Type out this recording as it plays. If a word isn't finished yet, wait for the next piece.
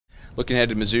Looking ahead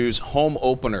to Mizzou's home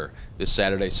opener this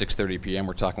Saturday, 6:30 p.m.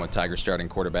 We're talking with Tiger starting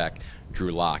quarterback Drew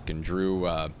Lock. And Drew,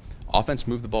 offense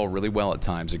moved the ball really well at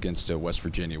times against West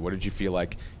Virginia. What did you feel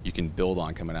like you can build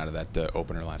on coming out of that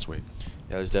opener last week?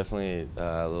 Yeah, there's definitely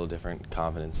a little different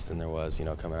confidence than there was,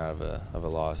 coming out of a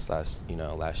loss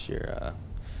last year.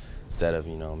 Instead of,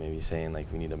 maybe saying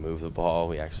like we need to move the ball,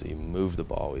 we actually move the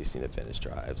ball. We just need to finish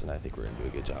drives, and I think we're going to do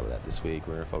a good job of that this week.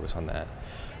 We're going to focus on that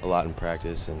a lot in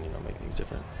practice and, make things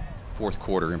different. Fourth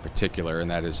quarter in particular, and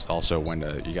that is also when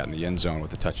you got in the end zone with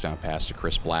the touchdown pass to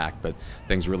Chris Black, but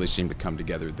things really seemed to come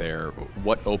together there.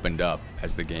 What opened up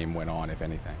as the game went on, if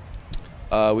anything?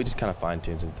 We just kind of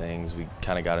fine-tuned some things. We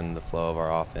kind of got into the flow of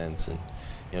our offense and,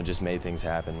 just made things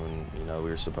happen when, we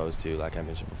were supposed to. Like I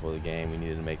mentioned before the game, we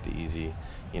needed to make the easy,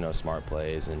 smart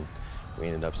plays, and we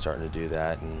ended up starting to do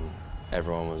that. And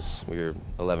we were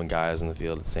 11 guys on the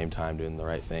field at the same time doing the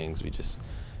right things. We just,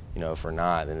 if we're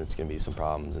not, then it's going to be some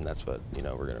problems, and that's what, we're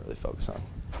going to really focus on.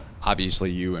 Obviously,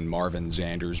 you and Marvin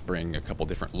Zanders bring a couple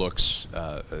different looks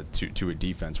to a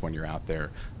defense when you're out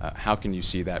there. How can you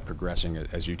see that progressing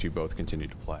as you two both continue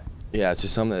to play? Yeah, it's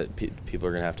just something that people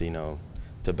are going to have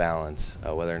to balance,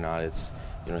 whether or not it's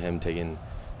him taking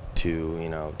two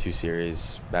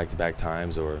series back-to-back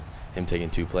times, or him taking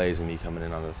two plays and me coming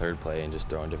in on the third play and just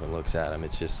throwing different looks at him.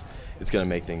 It's going to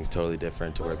make things totally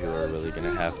different to where people are really going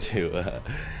to have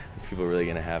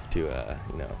to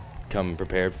come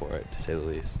prepared for it, to say the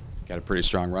least. Got a pretty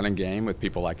strong running game with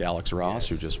people like Alex Ross,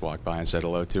 who just walked by and said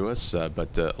hello to us.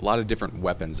 But a lot of different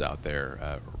weapons out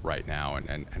there right now.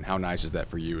 And how nice is that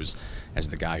for you as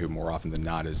the guy who more often than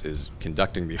not is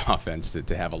conducting the offense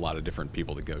to have a lot of different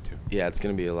people to go to? Yeah, it's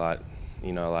going to be a lot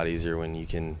easier when you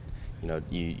can,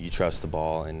 you trust the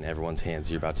ball in everyone's hands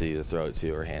you're about to either throw it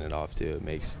to or hand it off to. It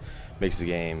makes the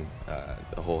game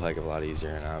a whole heck of a lot easier.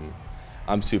 And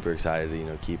I'm super excited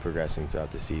to keep progressing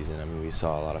throughout the season. I mean, we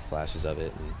saw a lot of flashes of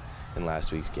it in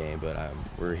last week's game, but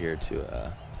we're here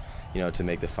to to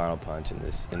make the final punch in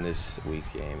this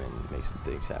week's game and make some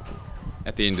things happen.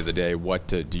 At the end of the day, what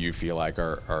do you feel like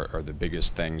are the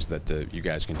biggest things that you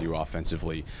guys can do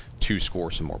offensively to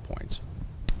score some more points?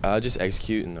 Just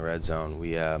execute in the red zone.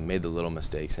 We made the little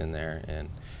mistakes in there, and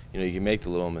you can make the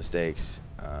little mistakes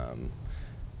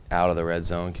out of the red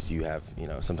zone because you have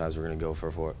sometimes we're going to go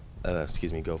for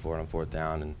it on fourth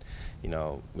down, and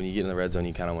when you get in the red zone,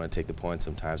 you kind of want to take the points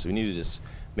sometimes. So we need to just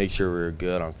make sure we're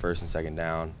good on first and second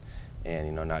down,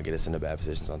 and not get us into bad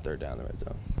positions on third down in the red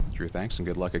zone. Drew, thanks, and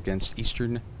good luck against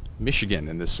Eastern Michigan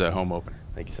in this home opener.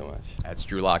 Thank you so much. That's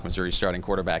Drew Lock, Missouri starting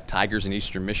quarterback. Tigers in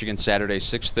Eastern Michigan, Saturday,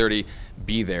 6:30.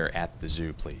 Be there at the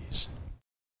Zoo, please.